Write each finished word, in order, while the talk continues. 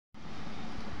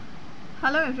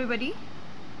Hello everybody.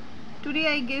 Today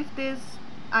I give this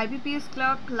IBPS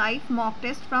CLERK live mock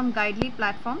test from Guidely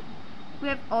platform. We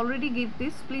have already give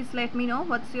this. Please let me know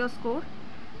what's your score.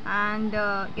 And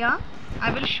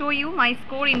I will show you my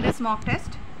score in this mock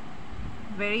test.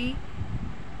 Very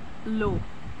low,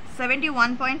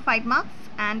 71.5 marks,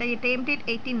 and I attempted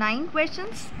 89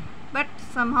 questions, but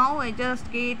somehow I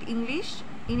just get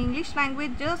English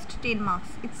language just 10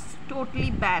 marks. It's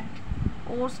totally bad,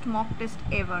 worst mock test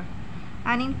ever.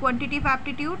 And in quantitative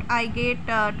aptitude I get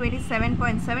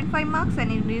 27.75 marks,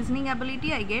 and in reasoning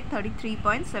ability I get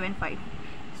 33.75.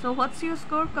 So what's your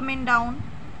score? Comment down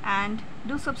and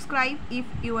do subscribe if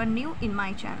you are new in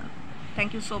my channel.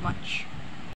 Thank you so much.